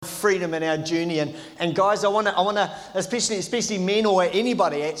freedom in our journey. And guys, I want to, especially men or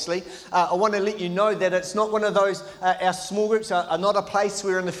anybody actually, I want to let you know that it's not one of those, our small groups are not a place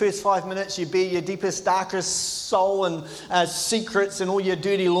where in the first 5 minutes you bare your deepest, darkest soul and secrets and all your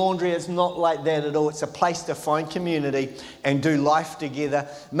dirty laundry. It's not like that at all. It's a place to find community and do life together.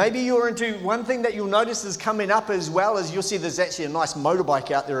 Maybe you're into one thing that you'll notice is coming up as well as you'll see there's actually a nice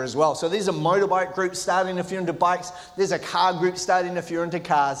motorbike out there as well. So there's a motorbike group starting if you're into bikes. There's a car group starting if you're into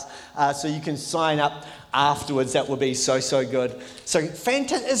cars. So you can sign up afterwards. That will be so good. So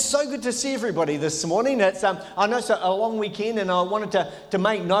fantastic. It's so good to see everybody this morning. It's I know it's a long weekend, and I wanted to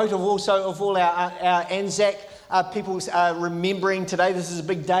make note of all our Anzac people remembering today. This is a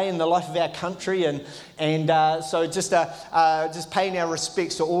big day in the life of our country, and so just paying our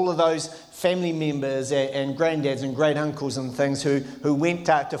respects to all of those family members and granddads and great uncles and things who went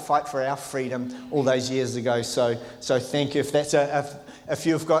to fight for our freedom all those years ago. So thank you. If that's if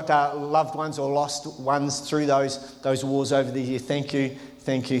you've got loved ones or lost ones through those wars over the year, thank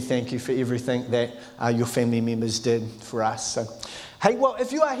you for everything that your family members did for us. So, hey, well,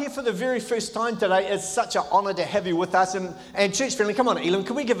 if you are here for the very first time today, it's such an honour to have you with us. And church family, come on, Elam,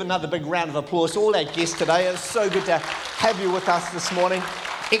 can we give another big round of applause to all our guests today? It's so good to have you with us this morning.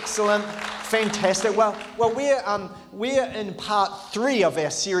 Excellent. Fantastic. Well, we're in part 3 of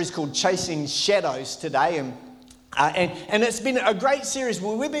our series called Chasing Shadows today, and it's been a great series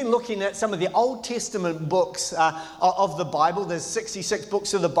where we've been looking at some of the Old Testament books of the Bible. There's 66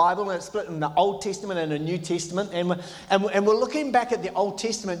 books of the Bible, and it's split in the Old Testament and the New Testament. And we're looking back at the Old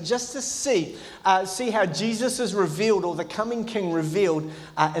Testament just to see how Jesus is revealed, or the coming King revealed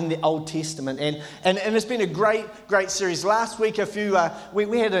in the Old Testament. And it's been a great series. Last week,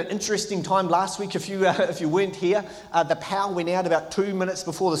 we had an interesting time last week. If you weren't here, the power went out about 2 minutes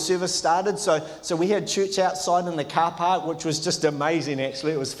before the service started. So we had church outside in the car park, which was just amazing.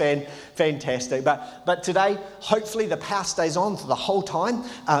 Actually, it was fantastic. But today, hopefully, the power stays on for the whole time,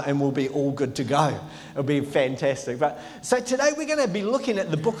 and we'll be all good to go. It'll be fantastic. So today we're going to be looking at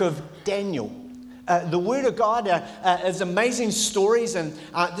the book of Daniel. The Word of God is amazing stories, and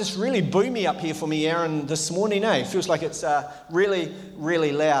this really blew me up here for me, Aaron, this morning. It feels like it's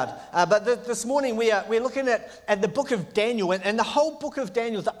really loud. But this morning we're looking at the book of Daniel, and the whole book of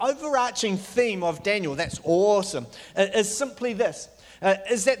Daniel, the overarching theme of Daniel, that's awesome, is simply this,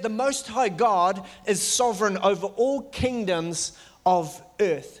 is that the Most High God is sovereign over all kingdoms of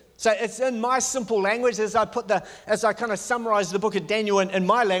earth. So it's in my simple language, as I kind of summarize the book of Daniel in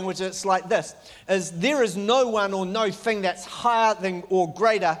my language, it's like this, is there is no one or no thing that's higher than or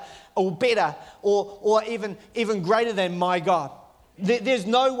greater or better or even greater than my God. There's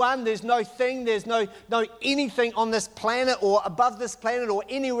no one, there's no thing, there's no anything on this planet or above this planet or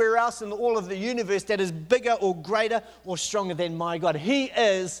anywhere else in all of the universe that is bigger or greater or stronger than my God. He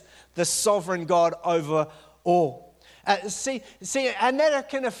is the sovereign God over all. See, and that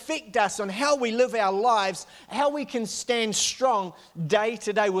can affect us on how we live our lives, how we can stand strong day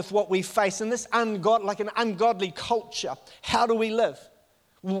to day with what we face in this ungodly culture. How do we live?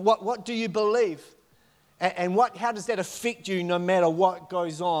 What do you believe? And how does that affect you no matter what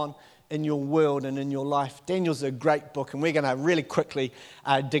goes on in your world and in your life? Daniel's a great book, and we're going to really quickly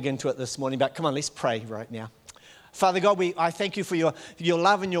dig into it this morning. But come on, let's pray right now. Father God, I thank you for your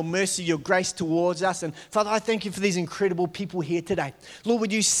love and your mercy, your grace towards us. And Father, I thank you for these incredible people here today. Lord,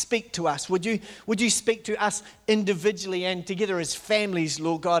 would you speak to us? Would you speak to us individually and together as families,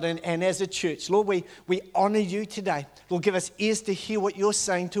 Lord God, and as a church? Lord, we honor you today. Lord, give us ears to hear what you're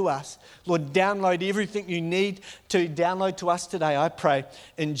saying to us. Lord, download everything you need to download to us today, I pray,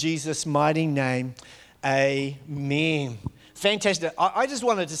 in Jesus' mighty name. Amen. Fantastic. I just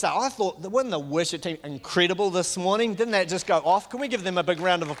wanted to say, I thought, wasn't the worship team incredible this morning? Didn't that just go off? Can we give them a big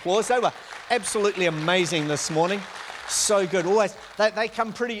round of applause? They were absolutely amazing this morning. So good. Always, they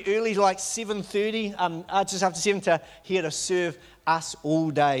come pretty early, like 7:30, just after 7, here to serve us all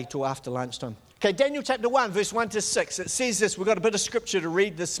day till after lunchtime. Okay, Daniel chapter 1, verse 1 to 6. It says this. We've got a bit of scripture to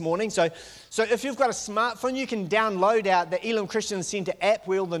read this morning. So if you've got a smartphone, you can download out the Elam Christian Centre app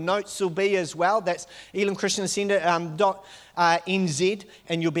where all the notes will be as well. That's elamchristiancentre.nz,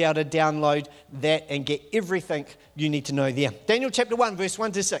 and you'll be able to download that and get everything you need to know there. Daniel chapter 1, verse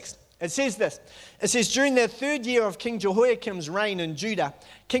 1 to 6. It says this. It says, during the 3rd year of King Jehoiakim's reign in Judah,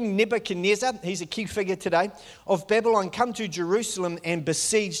 King Nebuchadnezzar, he's a key figure today, of Babylon, come to Jerusalem and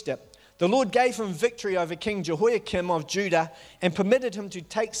besieged it. The Lord gave him victory over King Jehoiakim of Judah and permitted him to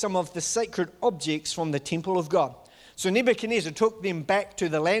take some of the sacred objects from the temple of God. So Nebuchadnezzar took them back to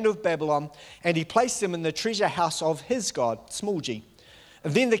the land of Babylon, and he placed them in the treasure house of his God, small g.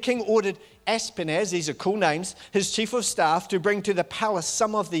 Then the king ordered Ashpenaz, these are cool names, his chief of staff, to bring to the palace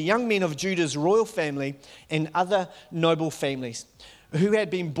some of the young men of Judah's royal family and other noble families who had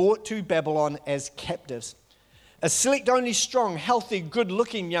been brought to Babylon as captives. Select only strong, healthy,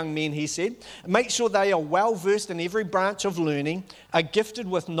 good-looking young men, he said. Make sure they are well-versed in every branch of learning, are gifted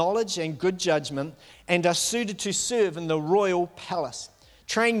with knowledge and good judgment, and are suited to serve in the royal palace.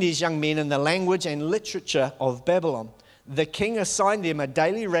 Train these young men in the language and literature of Babylon. The king assigned them a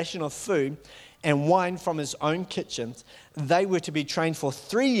daily ration of food and wine from his own kitchens. They were to be trained for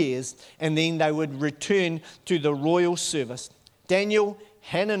 3 years, and then they would return to the royal service. Daniel,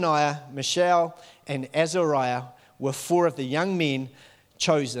 Hananiah, Mishael, and Azariah were 4 of the young men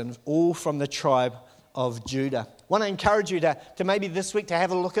chosen, all from the tribe of Judah. I want to encourage you to maybe this week to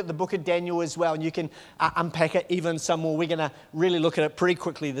have a look at the book of Daniel as well, and you can unpack it even some more. We're going to really look at it pretty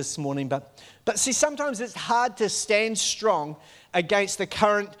quickly this morning. But see, sometimes it's hard to stand strong against the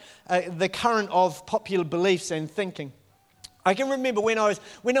current of popular beliefs and thinking. I can remember when I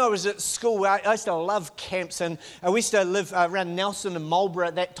was at school, I used to love camps, and we used to live around Nelson and Marlborough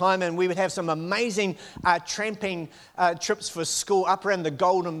at that time, and we would have some amazing tramping trips for school up around the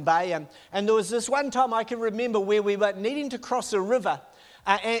Golden Bay. And there was this one time I can remember where we were needing to cross a river.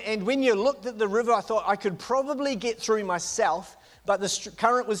 And when you looked at the river, I thought I could probably get through myself, but the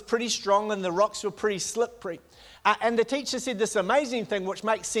current was pretty strong and the rocks were pretty slippery. And the teacher said this amazing thing, which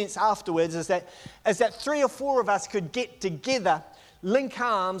makes sense afterwards, is that 3 or 4 of us could get together, link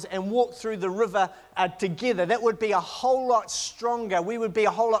arms, and walk through the river together. That would be a whole lot stronger. We would be a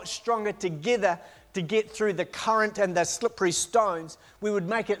whole lot stronger together to get through the current and the slippery stones. We would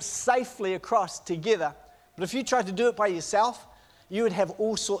make it safely across together. But if you tried to do it by yourself, you would have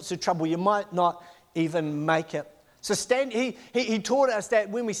all sorts of trouble. You might not even make it. So he taught us that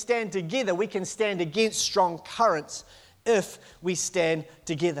when we stand together, we can stand against strong currents if we stand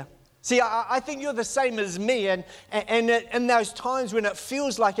together. See, I think you're the same as me, and in those times when it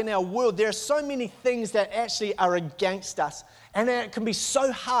feels like in our world, there are so many things that actually are against us. And it can be so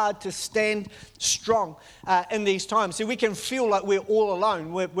hard to stand strong in these times. See, we can feel like we're all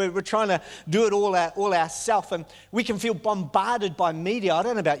alone. We're trying to do it all ourselves. And we can feel bombarded by media. I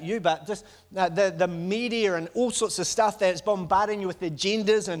don't know about you, but just the media and all sorts of stuff that's bombarding you with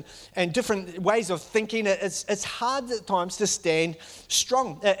agendas and different ways of thinking. It's hard at times to stand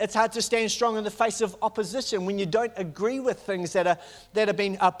strong. It's hard to stand strong in the face of opposition when you don't agree with things that are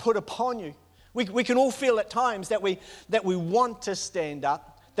being put upon you. We can all feel at times that we want to stand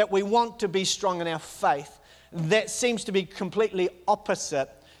up, that we want to be strong in our faith. That seems to be completely opposite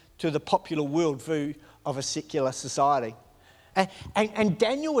to the popular worldview of a secular society. And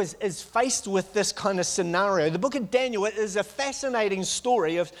Daniel is faced with this kind of scenario. The book of Daniel is a fascinating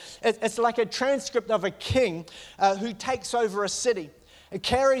story. It's like a transcript of a king who takes over a city. It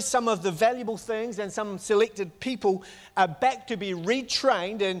carries some of the valuable things and some selected people back to be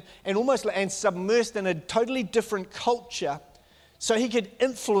retrained and submersed in a totally different culture so he could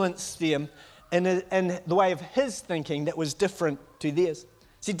influence them in the way of his thinking that was different to theirs.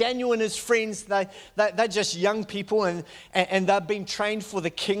 See, Daniel and his friends, they're just young people and they've been trained for the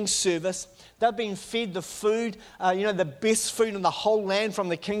king's service. They've been fed the food, the best food in the whole land from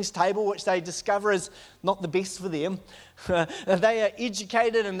the king's table, which they discover is not the best for them. They are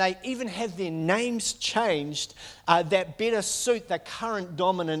educated and they even have their names changed that better suit the current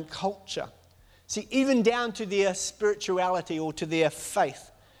dominant culture. See, even down to their spirituality or to their faith.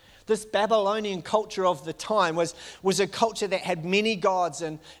 This Babylonian culture of the time was a culture that had many gods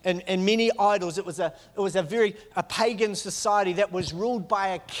and many idols. It was a very pagan society that was ruled by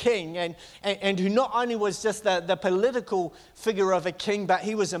a king and who not only was just the political figure of a king, but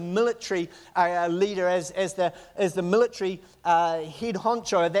he was a military leader as the military head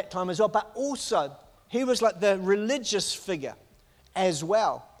honcho at that time as well. But also, he was like the religious figure as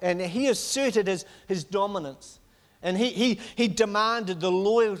well. And he asserted his dominance. And he demanded the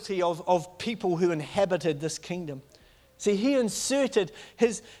loyalty of people who inhabited this kingdom. See, he inserted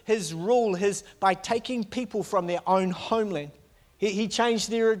his rule by taking people from their own homeland. He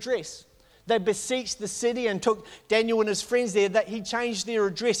changed their address. They besieged the city and took Daniel and his friends there. That he changed their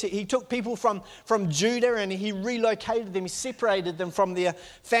address. He took people from Judah and he relocated them. He separated them from their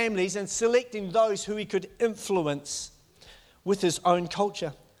families and selecting those who he could influence with his own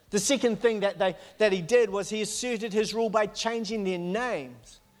culture. The second thing that he did was he asserted his rule by changing their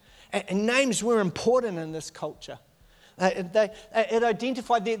names. And names were important in this culture. It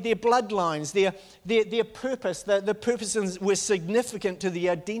identified their bloodlines, their purpose. The purposes were significant to the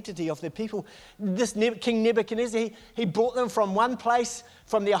identity of their people. This King Nebuchadnezzar, he brought them from one place,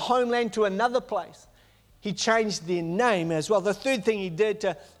 from their homeland to another place. he changed their name as well. The third thing he did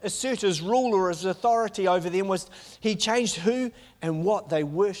to assert his rule or his authority over them was he changed who and what they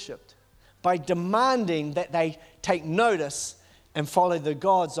worshipped by demanding that they take notice and follow the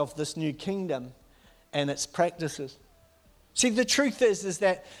gods of this new kingdom and its practices. See, the truth is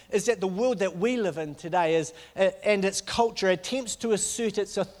that the world that we live in today is, and its culture attempts to assert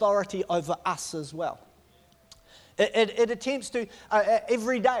its authority over us as well. It attempts to,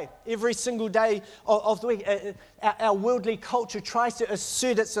 every day, every single day of the week, our worldly culture tries to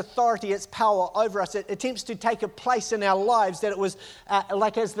assert its authority, its power over us. It attempts to take a place in our lives that it was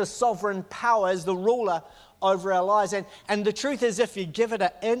like as the sovereign power, as the ruler over our lives. And the truth is, if you give it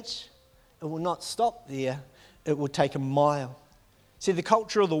an inch, it will not stop there. It will take a mile. See, the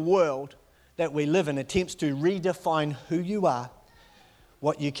culture of the world that we live in attempts to redefine who you are,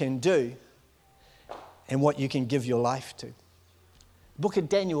 what you can do, and what you can give your life to. The book of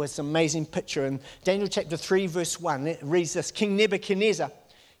Daniel has an amazing picture. In Daniel chapter 3, verse 1, it reads this: King Nebuchadnezzar,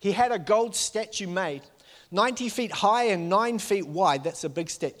 he had a gold statue made, 90 feet high and 9 feet wide. That's a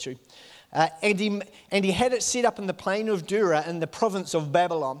big statue. And he had it set up in the plain of Dura in the province of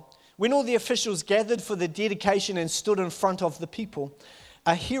Babylon. When all the officials gathered for the dedication and stood in front of the people,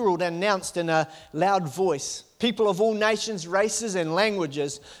 a herald announced in a loud voice, "People of all nations, races, and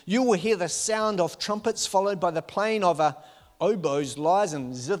languages, you will hear the sound of trumpets followed by the playing of oboes, lyres,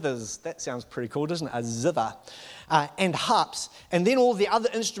 and zithers." That sounds pretty cool, doesn't it? A zither. And harps. And then all the other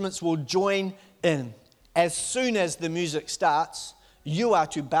instruments will join in. As soon as the music starts, you are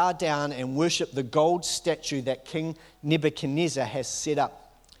to bow down and worship the gold statue that King Nebuchadnezzar has set up.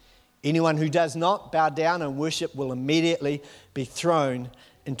 Anyone who does not bow down and worship will immediately be thrown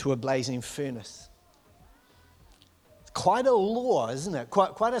into a blazing furnace. It's quite a law, isn't it?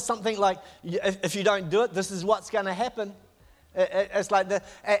 Quite a something like, if you don't do it, this is what's going to happen. It's like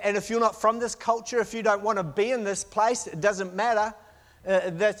and if you're not from this culture, if you don't want to be in this place, it doesn't matter.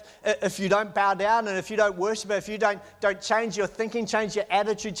 That if you don't bow down and if you don't worship, if you don't change your thinking, change your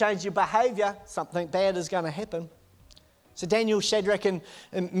attitude, change your behavior, something bad is going to happen. So Daniel, Shadrach, and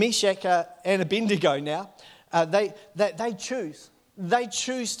Meshach and Abednego now, they choose. They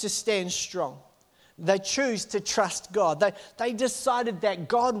choose to stand strong. They choose to trust God. They decided that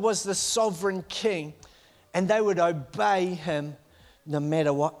God was the sovereign king and they would obey him no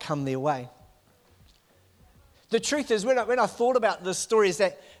matter what come their way. The truth is, when I thought about this story, is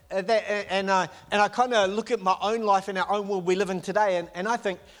that I kind of look at my own life and our own world we live in today, and I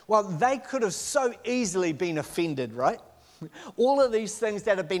think, well, they could have so easily been offended, right? All of these things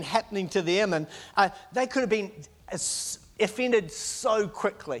that have been happening to them, and they could have been offended so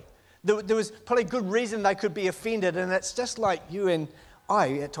quickly. There was probably good reason they could be offended, and it's just like you and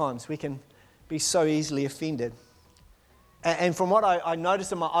I at times. We can be so easily offended. And from what I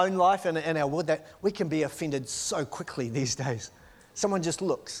notice in my own life and in our world, that we can be offended so quickly these days. Someone just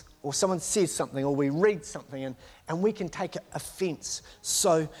looks, or someone says something, or we read something, and we can take offense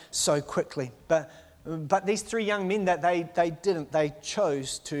so quickly. But these three young men, that they didn't. They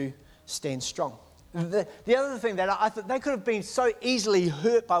chose to stand strong. The other thing that I thought, they could have been so easily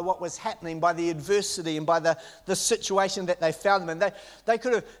hurt by what was happening, by the adversity and by the situation that they found them in. They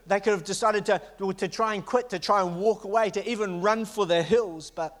could have decided to try and quit, to try and walk away, to even run for the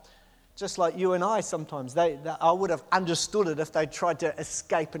hills. But just like you and I sometimes, I would have understood it if they tried to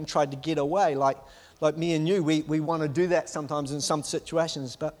escape and tried to get away. Like me and you, we want to do that sometimes in some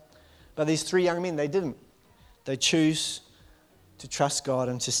situations. But these three young men, they didn't. They choose to trust God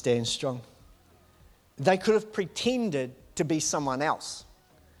and to stand strong. They could have pretended to be someone else.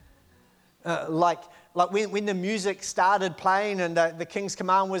 Like when the music started playing and the king's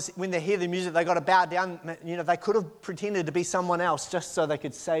command was, when they hear the music, they got to bow down. They could have pretended to be someone else just so they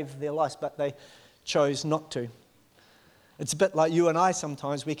could save their lives, but they chose not to. It's a bit like you and I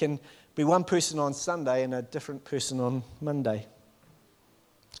sometimes. We can be one person on Sunday and a different person on Monday.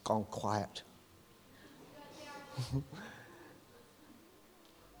 It's gone quiet.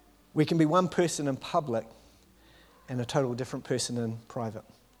 We can be one person in public and a total different person in private.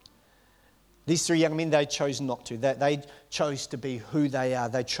 These three young men, they chose not to. They chose to be who they are.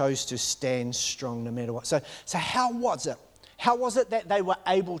 They chose to stand strong no matter what. So how was it? How was it that they were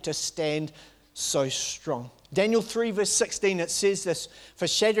able to stand so strong? Daniel 3 verse 16, it says this, for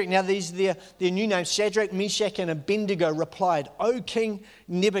Shadrach, now these are their new names, Shadrach, Meshach, and Abednego replied, O King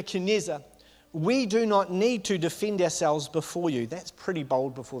Nebuchadnezzar, we do not need to defend ourselves before you. That's pretty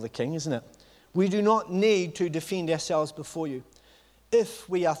bold before the king, isn't it? We do not need to defend ourselves before you. If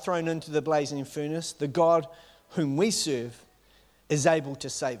we are thrown into the blazing furnace, the God whom we serve is able to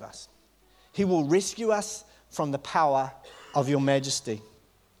save us. He will rescue us from the power of your majesty.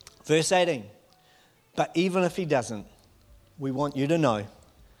 Verse 18, But even if he doesn't, we want you to know,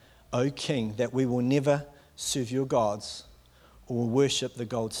 O King, that we will never serve your gods or worship the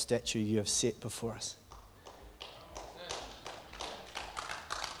gold statue you have set before us.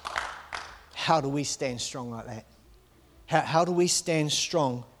 How do we stand strong like that? How do we stand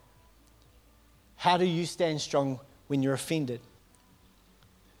strong? How do you stand strong when you're offended?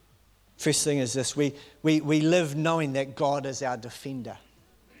 First thing is this, we live knowing that God is our defender.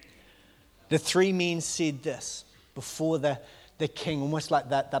 The three men said this before the king, almost like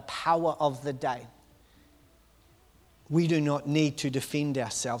the power of the day. We do not need to defend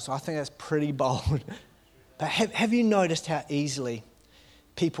ourselves. I think that's pretty bold. But have you noticed how easily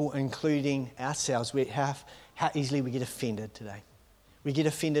people, including ourselves, how easily we get offended today? We get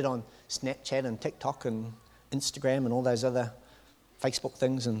offended on Snapchat and TikTok and Instagram and all those other Facebook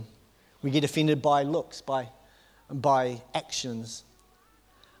things, and we get offended by looks, by actions.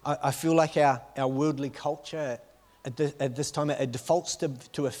 I feel like our worldly culture at this time, it defaults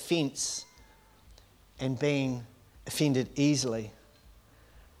to offense and being offended easily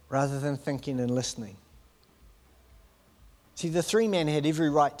rather than thinking and listening. See, the three men had every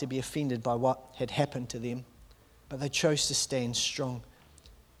right to be offended by what had happened to them, but they chose to stand strong.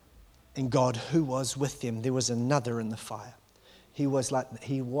 And God, who was with them, there was another in the fire. He was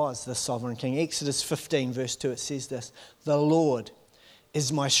the sovereign king. Exodus 15 verse 2, it says this, "The Lord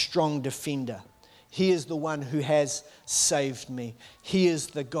is my strong defender. He is the one who has saved me. He is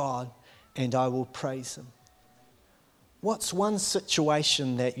the God, and I will praise him." What's one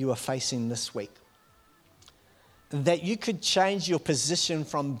situation that you are facing this week that you could change your position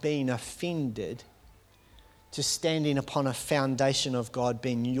from being offended to standing upon a foundation of God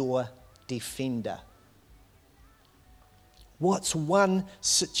being your defender? What's one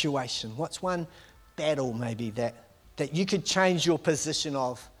situation, what's one battle maybe that you could change your position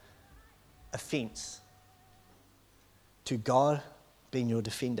of offense to God being your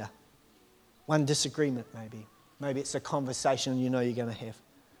defender? One disagreement maybe. Maybe it's a conversation you know you're going to have.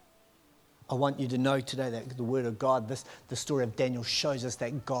 I want you to know today that the Word of God, the story of Daniel shows us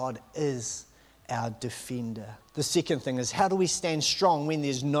that God is our defender. The second thing is, how do we stand strong when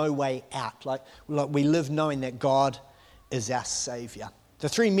there's no way out? Like we live knowing that God is our Savior. The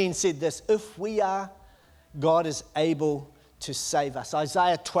three men said this, if we are, God is able to save us.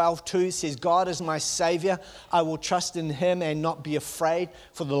 Isaiah 12:2 says, God is my Savior. I will trust in him and not be afraid,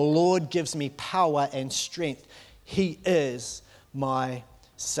 for the Lord gives me power and strength. He is my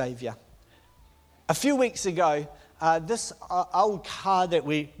Savior. A few weeks ago, this old car that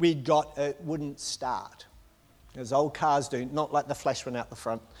we'd got, it wouldn't start. As old cars do, not like the flash one out the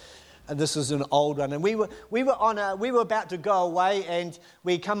front. And this is an old one. And we were about to go away, and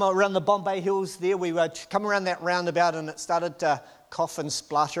we come around the Bombay Hills there. We were come around that roundabout, and it started to cough and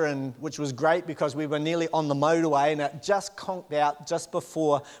splutter, which was great because we were nearly on the motorway, and it just conked out just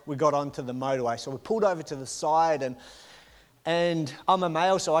before we got onto the motorway. So we pulled over to the side, and I'm a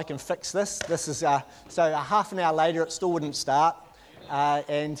male, so I can fix this. This is so half an hour later, it still wouldn't start,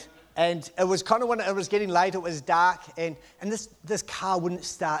 and it was kind of when it was getting late, it was dark, and this car wouldn't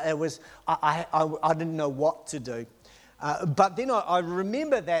start. It was I didn't know what to do, but then I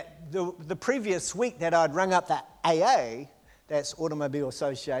remember that the previous week that I'd rung up the AA, that's Automobile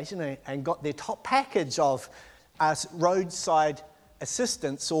Association, and got their top package of roadside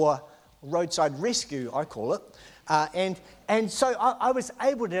assistance or roadside rescue, I call it, and so I was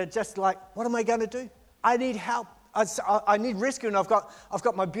able to just like, what am I going to do? I need help. I need rescue, and I've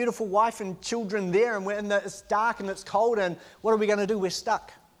got my beautiful wife and children there, and it's dark and it's cold, and what are we going to do? We're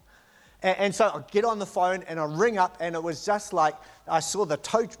stuck. And so I get on the phone and I ring up, and it was just like I saw the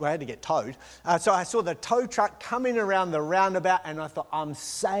I had to get towed. So I saw the tow truck coming around the roundabout, and I thought, I'm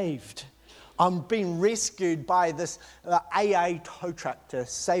saved. I'm being rescued by this AA tow truck to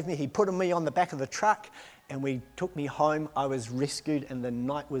save me. He put me on the back of the truck, and we took me home. I was rescued, and the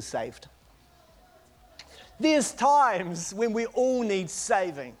night was saved. There's times when we all need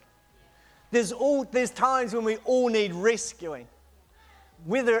saving. There's times when we all need rescuing.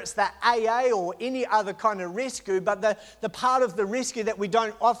 Whether it's the AA or any other kind of rescue, but the part of the rescue that we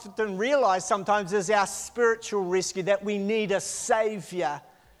don't often realize sometimes is our spiritual rescue, that we need a Savior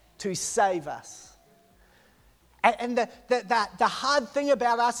to save us. And the hard thing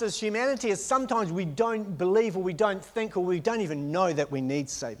about us as humanity is sometimes we don't believe, or we don't think, or we don't even know that we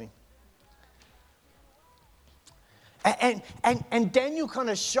need saving. And Daniel kind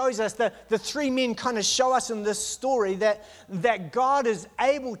of shows us, the three men kind of show us in this story that God is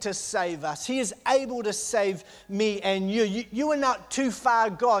able to save us. He is able to save me and you. You are not too far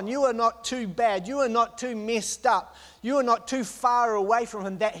gone. You are not too bad. You are not too messed up. You are not too far away from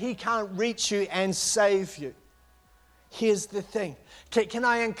Him that He can't reach you and save you. Here's the thing. Can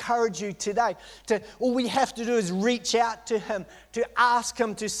I encourage you today? All we have to do is reach out to Him, to ask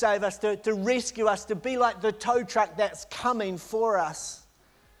Him to save us, to rescue us, to be like the tow truck that's coming for us.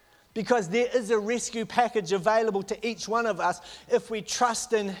 Because there is a rescue package available to each one of us. If we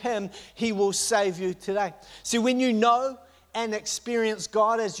trust in Him, He will save you today. See, when you know and experience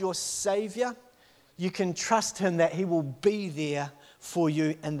God as your Savior, you can trust Him that He will be there for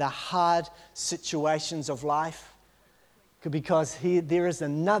you in the hard situations of life. Because there is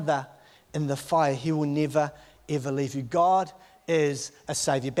another in the fire. He will never, ever leave you. God is a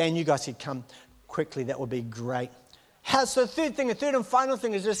Savior. Ben, you guys could come quickly. That would be great. So the third and final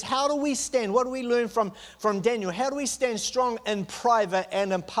thing is just, how do we stand? What do we learn from Daniel? How do we stand strong in private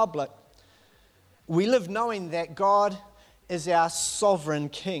and in public? We live knowing that God is our sovereign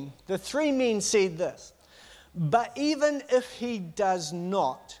King. The three men said this, but even if He does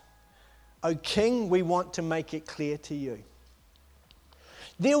not, O King, we want to make it clear to you.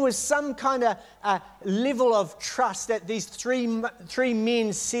 There was some kind of level of trust that these three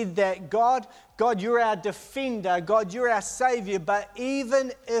men said that God, you're our defender, God, you're our Savior, but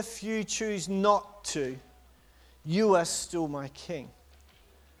even if you choose not to, you are still my King.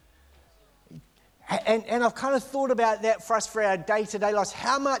 And I've kind of thought about that for us for our day-to-day lives.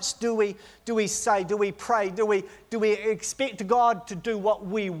 How much do we say, do we pray, do we expect God to do what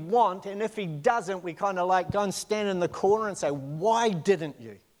we want? And if He doesn't, we kind of like go and stand in the corner and say, why didn't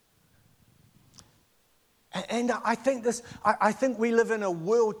you? And I think we live in a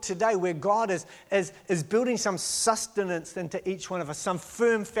world today where God is building some sustenance into each one of us, some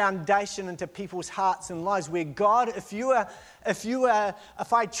firm foundation into people's hearts and lives. Where God,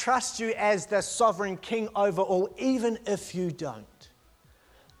 if I trust you as the sovereign King over all, even if you don't,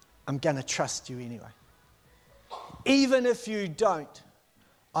 I'm going to trust you anyway. Even if you don't,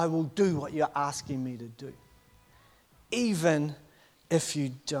 I will do what you're asking me to do. Even if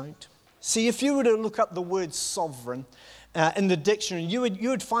you don't. See, if you were to look up the word sovereign in the dictionary, you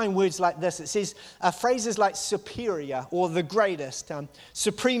would find words like this. It says phrases like superior or the greatest,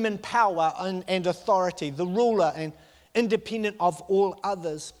 supreme in power and authority, the ruler and independent of all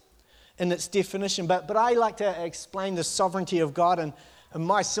others in its definition. But I like to explain the sovereignty of God in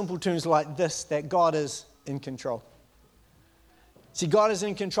my simple terms like this, that God is in control. See, God is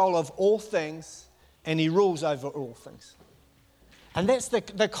in control of all things and He rules over all things. And that's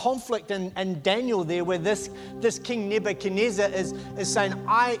the conflict in Daniel there, where this King Nebuchadnezzar is saying,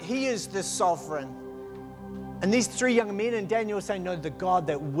 he is the sovereign. And these three young men in Daniel are saying, no, the God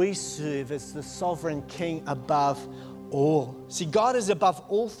that we serve is the sovereign King above all. See, God is above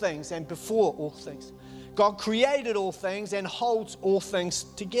all things and before all things. God created all things and holds all things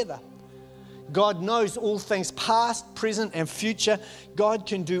together. God knows all things past, present, and future. God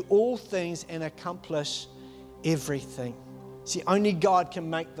can do all things and accomplish everything. See, only God can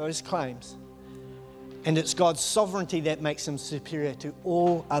make those claims. And it's God's sovereignty that makes Him superior to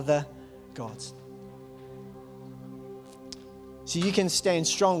all other gods. So you can stand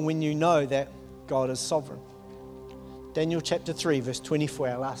strong when you know that God is sovereign. Daniel chapter 3, verse 24,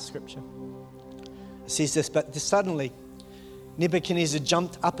 our last scripture. It says this, but suddenly Nebuchadnezzar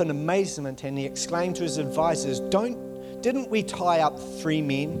jumped up in amazement and he exclaimed to his advisors, didn't we tie up 3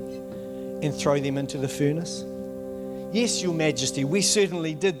 men and throw them into the furnace? Yes, your majesty, we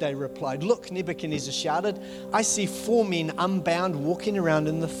certainly did, they replied. Look, Nebuchadnezzar shouted, I see 4 men unbound walking around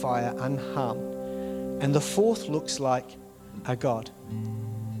in the fire unharmed, and the 4th looks like a god.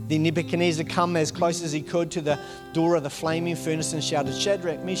 Then Nebuchadnezzar came as close as he could to the door of the flaming furnace and shouted,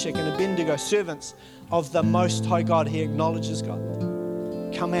 Shadrach, Meshach, and Abednego, servants of the Most High God. He acknowledges God.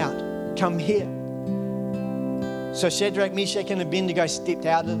 Come out, come here. So Shadrach, Meshach, and Abednego stepped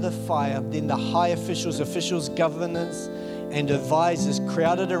out of the fire. Then the high officials, governors, and advisors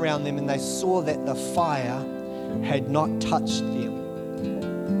crowded around them, and they saw that the fire had not touched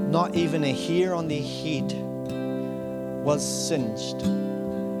them. Not even a hair on their head was singed,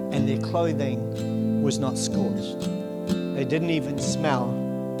 and their clothing was not scorched. They didn't even smell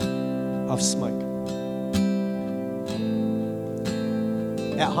of smoke.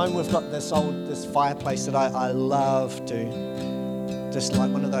 At home we've got this fireplace that I love to, just like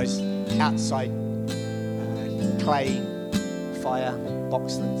one of those outside clay fire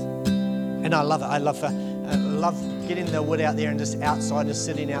box things. And I love it. I love getting the wood out there and just outside, just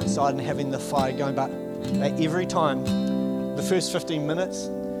sitting outside and having the fire going. But that every time, the first 15 minutes,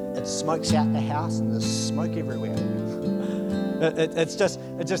 it smokes out the house and there's smoke everywhere. It's just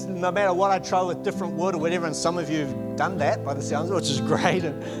no matter what I try with different wood or whatever, and some of you have done that by the sounds of it, which is great.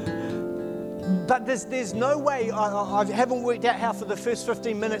 But there's no way, I haven't worked out how for the first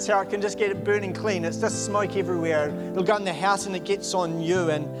 15 minutes how I can just get it burning clean. It's just smoke everywhere. It'll go in the house and it gets on you.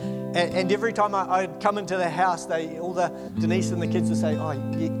 And every time I come into the house, Denise and the kids will say, oh,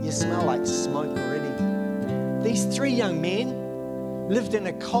 you smell like smoke already. These 3 young men lived in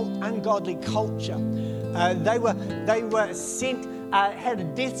a ungodly culture. They were sent, had a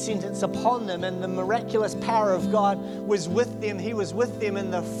death sentence upon them, and the miraculous power of God was with them. He was with them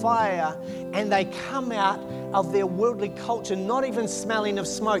in the fire, and they come out of their worldly culture, not even smelling of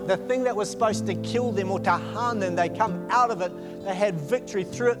smoke. The thing that was supposed to kill them or to harm them, they come out of it. They had victory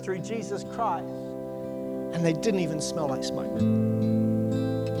through it, through Jesus Christ, and they didn't even smell like smoke.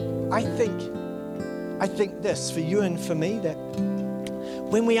 I think this, for you and for me, that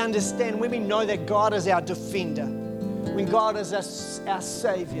when we understand, when we know that God is our defender, when God is our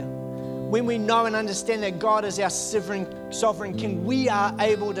Savior, when we know and understand that God is our sovereign King, we are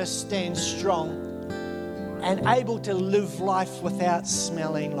able to stand strong and able to live life without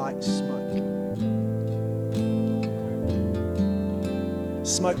smelling like smoke.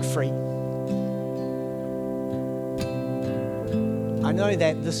 Smoke-free. I know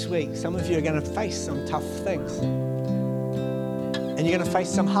that this week some of you are going to face some tough things. And you're going to face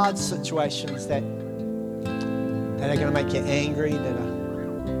some hard situations that are going to make you angry, that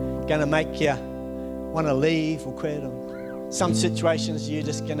are going to make you want to leave or quit. Or some situations you're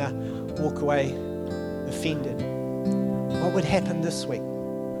just going to walk away offended. What would happen this week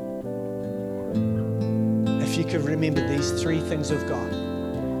if you could remember these 3 things of God?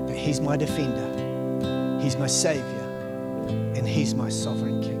 That He's my defender, He's my Savior, and He's my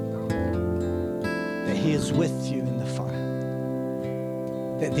sovereign King. That He is with you in the fire.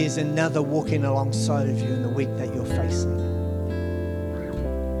 That there's another walking alongside of you in the week that you're facing.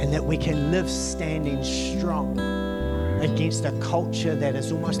 And that we can live standing strong against a culture that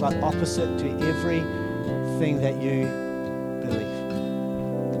is almost like opposite to everything that you believe.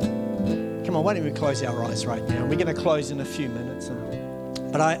 Come on, why don't we close our eyes right now? We're going to close in a few minutes.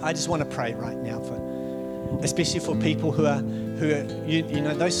 But I just want to pray right now, especially for people who are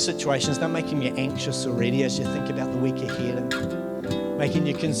those situations, they're making you anxious already as you think about the week ahead and making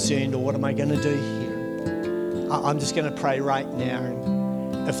you concerned, or what am I going to do here? I'm just going to pray right now.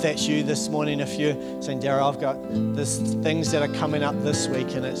 And if that's you this morning, if you're saying, Darryl, I've got these things that are coming up this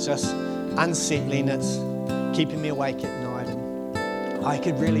week and it's just unsettling, it's keeping me awake at night, and I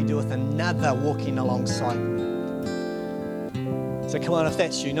could really do with another walking alongside me. So come on, if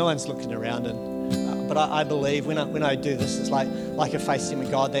that's you, no one's looking around, but I believe when I do this, it's like a facing with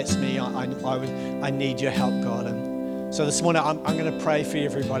God. That's me. I need your help, God. And so this morning, I'm going to pray for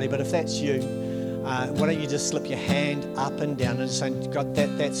everybody, but if that's you, why don't you just slip your hand up and down and just say, God,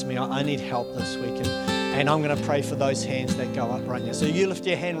 that's me. I need help this week. And I'm going to pray for those hands that go up right now. So you lift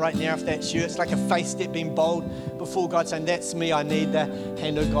your hand right now if that's you. It's like a faith step, being bold before God, saying, that's me. I need the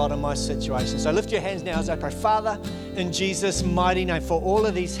hand of God in my situation. So lift your hands now as I pray. Father, in Jesus' mighty name, for all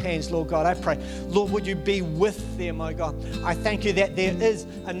of these hands, Lord God, I pray, Lord, would you be with them, oh God. I thank you that there is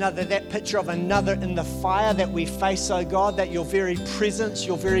that picture of another in the fire that we face, oh God, that your very presence,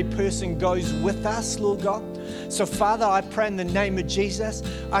 your very person goes with us, Lord God. So Father, I pray in the name of Jesus,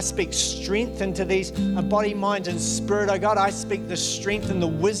 I speak strength into these body, mind, and spirit, oh God. I speak the strength and the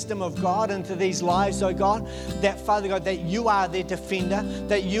wisdom of God into these lives, oh God. That, Father God, that you are their defender,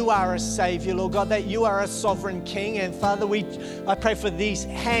 that you are a Savior, Lord God, that you are a sovereign King. And Father, I pray for these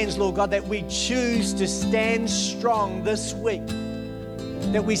hands, Lord God, that we choose to stand strong this week.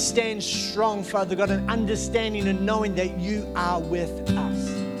 That we stand strong, Father God, in understanding and knowing that you are with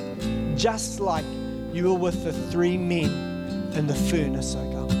us. Just like you were with the 3 men in the furnace,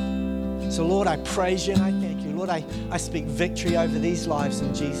 oh God. So Lord, I praise you and I thank you. Lord, I speak victory over these lives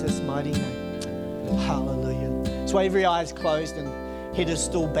in Jesus' mighty name. Hallelujah. So every eye is closed and head is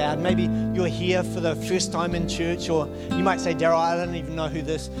still bowed. Maybe you're here for the first time in church, or you might say, Darryl, I don't even know who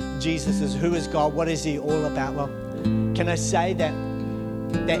this Jesus is. Who is God? What is he all about? Well, can I say that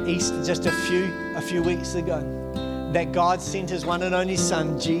Easter just a few weeks ago, that God sent his one and only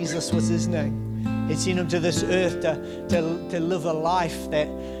Son, Jesus was his name. He sent him to this earth to live a life that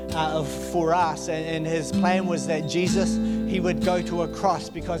for us, and his plan was that Jesus, he would go to a cross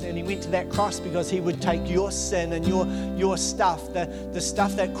and he went to that cross because he would take your sin and your stuff, the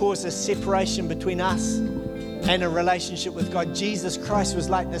stuff that causes separation between us and a relationship with God. Jesus Christ was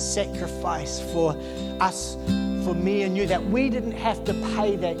like the sacrifice for us, for me and you, that we didn't have to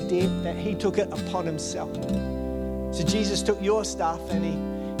pay that debt, that he took it upon himself. So Jesus took your stuff and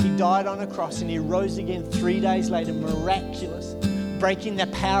he died on a cross and he rose again 3 days later, miraculous, breaking the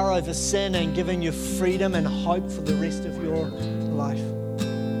power over sin and giving you freedom and hope for the rest of your life.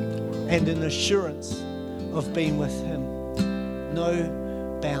 And an assurance of being with him.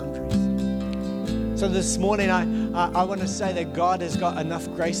 No boundaries. So this morning, I want to say that God has got enough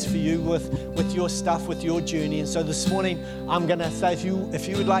grace for you with your stuff, with your journey. And so this morning, I'm going to say, if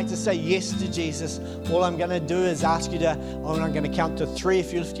you would like to say yes to Jesus, all I'm going to do is ask you to, I'm going to count to 3.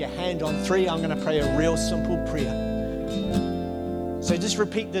 If you lift your hand on 3, I'm going to pray a real simple prayer. So just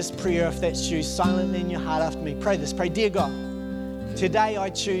repeat this prayer if that's you, silently in your heart after me. Pray this. Pray, dear God, today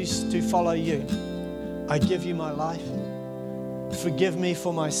I choose to follow you. I give you my life. Forgive me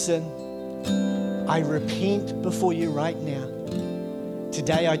for my sin. I repent before you right now.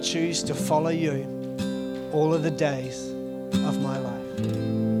 Today I choose to follow you all of the days of my life.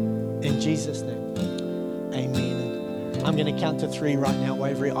 In Jesus' name, amen. I'm going to count to 3 right now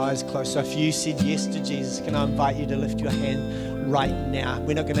while every eye is closed. So if you said yes to Jesus, can I invite you to lift your hand right now?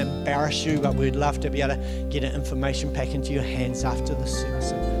 We're not going to embarrass you, but we'd love to be able to get an information pack into your hands after the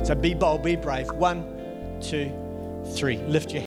service. So be bold, be brave. 1, 2, 3. Lift your hand.